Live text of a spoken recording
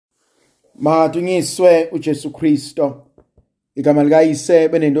Madunyiswe uJesu Kristo. Igama likayise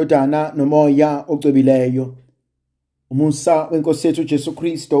benendodana nomoya ocwebileyo. Umusa wenkosi yethu uJesu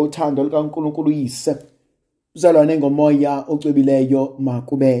Kristo, uthando likaNkulunkulu uyise, uzalwane ngomoya ocwebileyo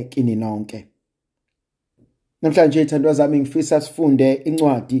makube kini nonke. Namhlanje ithandwa zami ngifisa sifunde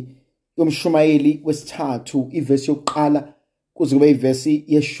incwadi yomshumayeli wesithathu, ivesi yokuqala kuze kube ivesi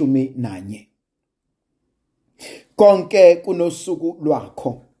ye-11. Konke kunosuku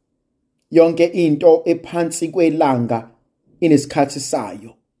lwakho. Yonke into ephansi kwelanga inesikhathi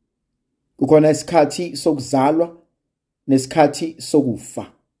sayo. Kukhona isikhathi sokuzalwa nesikhathi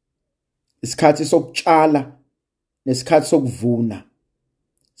sokufa. Isikhathi sokutshala nesikhathi sokuvuna.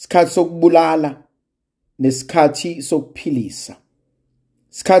 Isikhathi sokubulala nesikhathi sokuphilisa.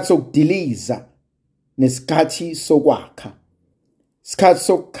 Isikhathi sokudiliza nesikhathi sokwakha. Isikhathi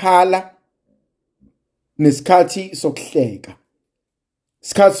sokukhala nesikhathi sokuhleka.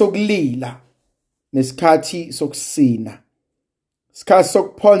 Isikhathi sokulila nesikhathi sokusina. Isikhathi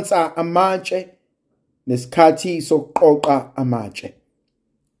sokuphonsa amatshe nesikhathi sokuqoqa amatshe.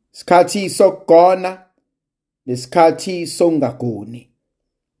 Isikhathi sokugona nesikhathi sokungagoni.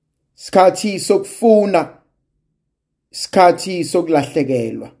 Isikhathi sokufuna, isikhathi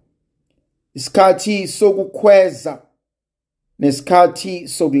sokulahlekelwa. Isikhathi sokukhweza nesikhathi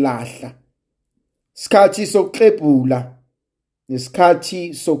sokulahla. Isikhathi sokuklebhula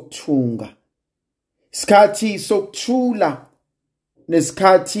nesikhathi sokuthunga. Isikhathi sokuthula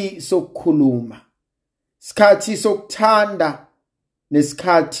nesikhathi sokukhuluma. Isikhathi sokuthanda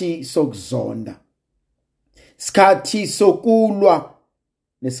nesikhathi sokuzonda. Isikhathi sokulwa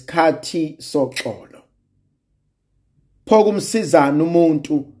nesikhathi soxolo. Pho kumsizana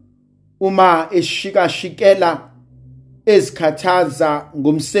umuntu uma eshikashikela ezikhathaza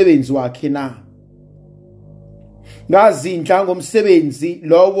ngomsebenzi wakhe na? Ngazindla ngomsebenzi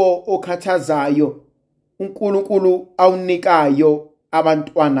lowo okhathazayo uNkulunkulu awunikayo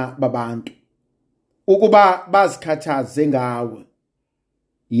abantwana babantu, ukuba bazikhathaze ngawe.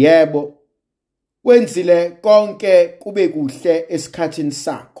 Yebo, wenzile konke kube kuhle esikhathini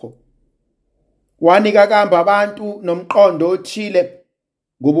sakho. Wanika kambe abantu nomqondo othile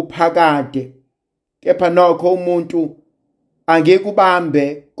ngobuphakade, kepha nokho umuntu angeke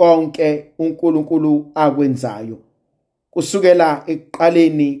ubambe konke uNkulunkulu akwenzayo, kusukela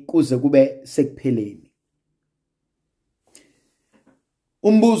ekuqaleni kuze kube sekupheleni.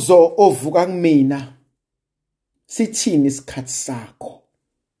 Umbuzo ovuka kumina, sithini isikhathi sakho?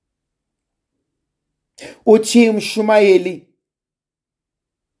 Uthi umshumayeli,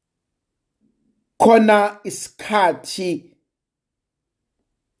 khona isikhathi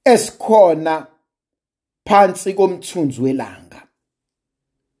esikhona phansi komthunzi welanga.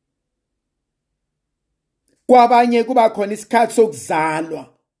 Kwabanye kuba khona isikhathi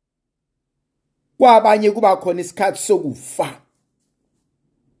sokuzalwa. Kwabanye kuba khona isikhathi sokufa.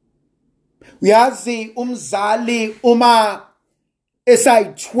 Uyazi umzali uma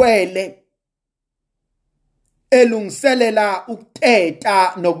esayithwele elungiselela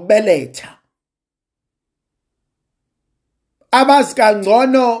ukuteta nokubeletha, abazi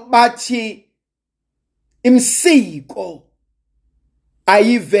kangcono bathi imsiko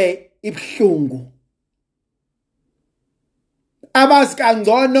ayive ibhlungu. Abazi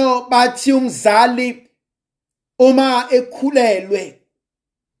kangcono bathi umzali uma ekhulelwe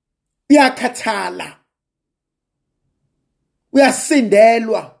uyakhathala,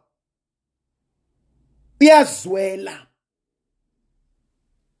 uyasindelwa, uyazwela,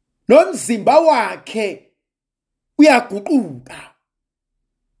 nomzimba wakhe uyaguquka,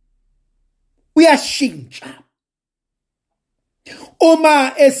 uyashintsha.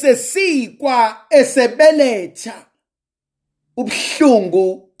 Uma esesikwa esebeletha,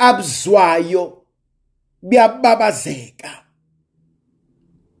 ubhlungu abuzwayo buyababazeka.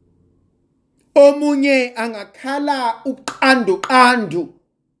 Omunye angakhala uqandu,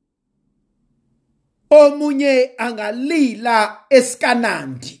 omunye angalila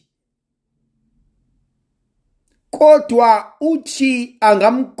esikanandi, kodwa uthi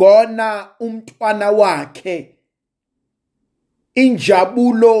angamgona umntwana wakhe,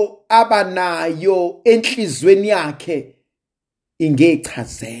 injabulo abanayo enhlizweni yakhe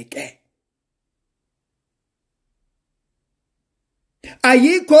ingechazeke.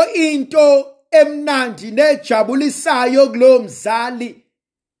 Ayikho into emnandi nejabulisayo kulo mzali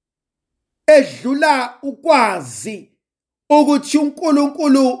edlula ukwazi ukuthi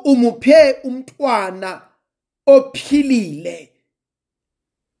uNkulunkulu umuphe umntwana ophilile,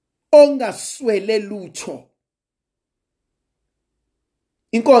 ongaswele lutho.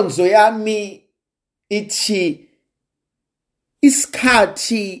 Inkonzo yami ithi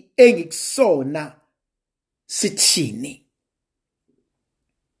isikhathi engikusona sithini.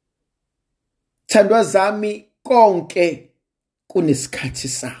 Thandwa zami, konke kunesikhathi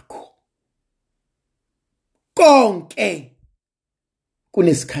sakho. Konke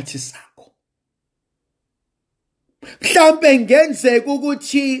kunesikhathi sakho. Mhlambe ngenzeka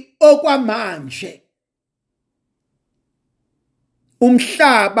ukuthi okwamanje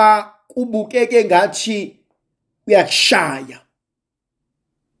umhlaba kubukeke ngathi uyakushaya.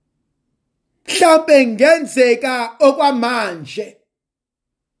 Mhlambe ngenzeka okwamanje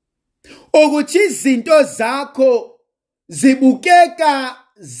ukuthi izinto zakho zibukeka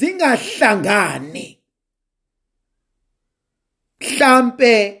zingahlangani.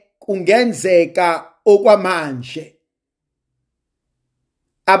 Mhlambe kungenzeka okwamanje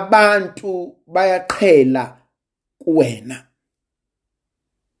abantu bayaqhela kuwena.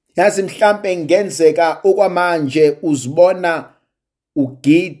 Yazi mhlambe ngenzeka okwamanje uzibona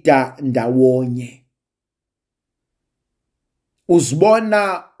ugida ndawonye.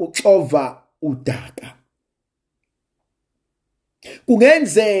 Uzibona uxova udaka.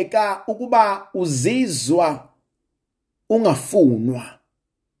 Kungenzeka ukuba uzizwa ungafunwa.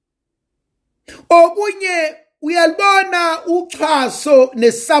 Okunye uyalibona uxhaso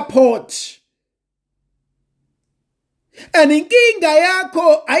nesupport. Inkinga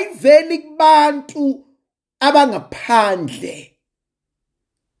yakho ayiveli kubantu abangaphandle.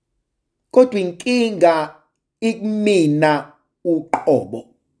 Kodwa inkinga ikumina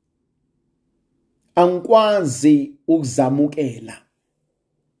uqobo. Angikwazi ukuzamukela.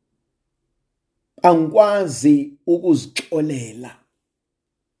 Angikwazi ukuzixolela.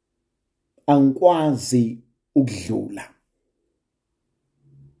 Angikwazi ukudlula.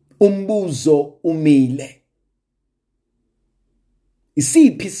 Umbuzo umile.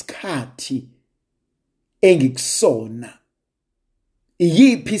 Isiphi isikhathi engikusona?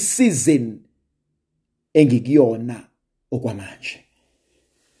 Iyiphi season engikuyona okwamanje?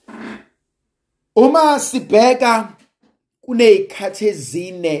 Uma sibheka kunezikhathi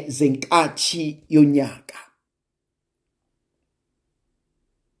ezine zenkathi yonyaka.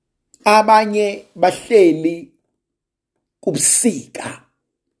 Abanye bahleli kubusika.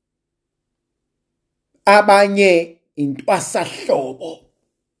 Abanye intwasahlobo.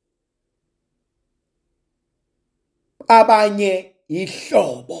 Abanye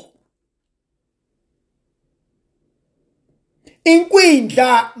ihlobo.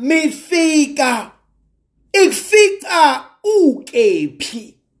 Inkwindla mifika ikufika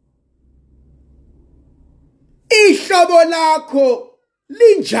ukephi. Ihlobo lakho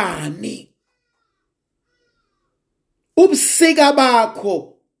linjani? Ubusika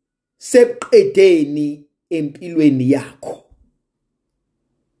bakho sebuqedeni empilweni yakho.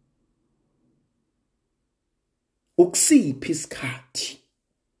 Ukusiphi isikhathi?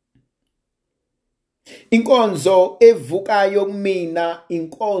 Inkonzo evukayo kumina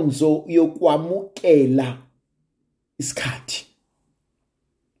inkonzo yokwamukela isikhathi.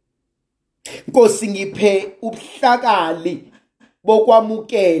 Nkosi ngiphe ubuhlakali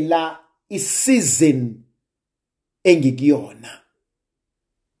bokwamukela isizini engikuyona.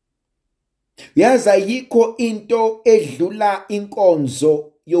 Yaza yikho into edlula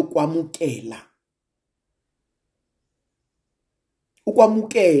inkonzo yokwamukela.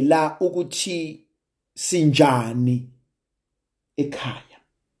 Ukwamukela ukuthi sinjani ekhaya.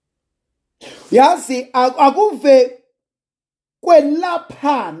 Yazi akuve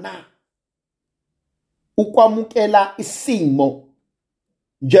kwelaphana ukwamukela isimo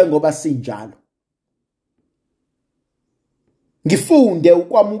njengoba sinjalo. Ngifunde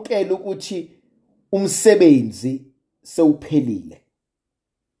ukwamukela ukuthi umsebenzi sewuphelile.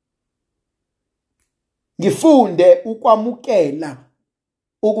 Ngifunde ukwamukela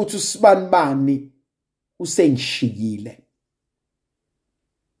ukuthi usibanibani usengishiyile.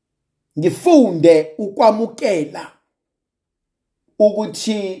 Ngifunde ukwamukela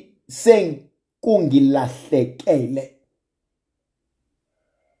ukuthi sengikungilahlekele.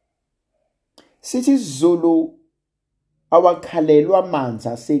 Sithi isiZulu awakhalelwa amanzi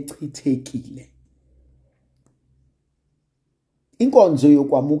asechithekile. Inkonzo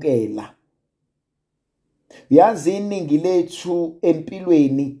yokwamukela. Yazi iningi lethu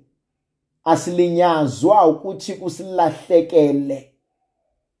empilweni asilinyazwa ukuthi kusilahlekele.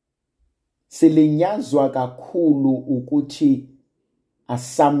 Silinyazwa kakhulu ukuthi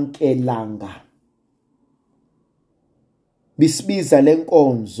asamkelanga. Bisibiza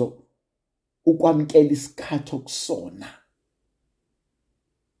lenkonzo ukwamkela isikhathi okusona.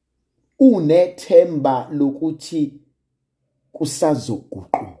 Unethemba lokuthi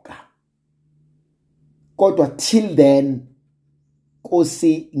kusazoguquka. Kodwa till then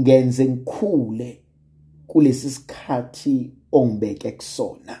Nkosi ngenze ngikhule kulesi sikhathi ongibeke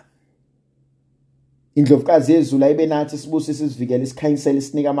kusona. Indlovukazi yezulu ayibe nathi sibusise isivikele isikhanyisele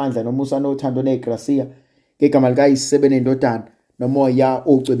isinika amandla nomusa nothando negracia ngegama likaYise benendodana nomoya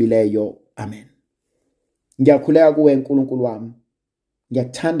ocwebileyo. Amen. Ngiyakhuleka kuwe uNkulunkulu wami.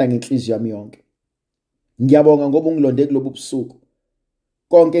 Ngiyakuthanda ngenhliziyo yami yonke. Ngiyabonga ngoba ungilonde kulobu busuku.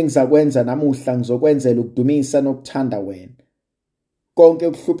 Konke engizakwenza namuhla ngizokwenzela ukudumisa nokuthanda wena. Konke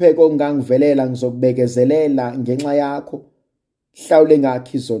ukuhlupheka ongangivelela ngizokubekezelela ngenxa yakho. Hlawule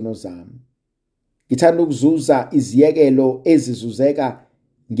ngakho izono zami. Ngithanda ukuzuza iziyekelo ezizuzeka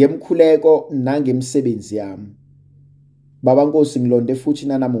ngemkhuleko nangemsebenzi yami. Baba Nkosi ngilonde futhi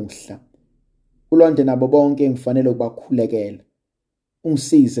namuhla. Ulonde nabo bonke ngifanele ukubakhulekela.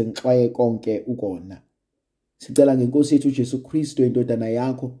 Ungisize ngixwaye konke ukona. Sicela ngeNkosi yethu uJesu Kristu indodana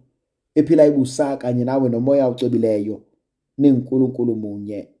yakho ephila ibusa kanye nawe nomoya ocwebileyo ninguNkulunkulu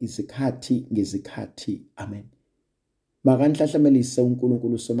munye izikhathi ngezikhathi. Amen. Makanhlahlamelise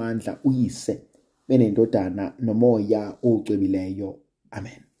uNkulunkulu somandla uYise benendodana nomoya ocwebileyo.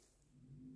 Amen.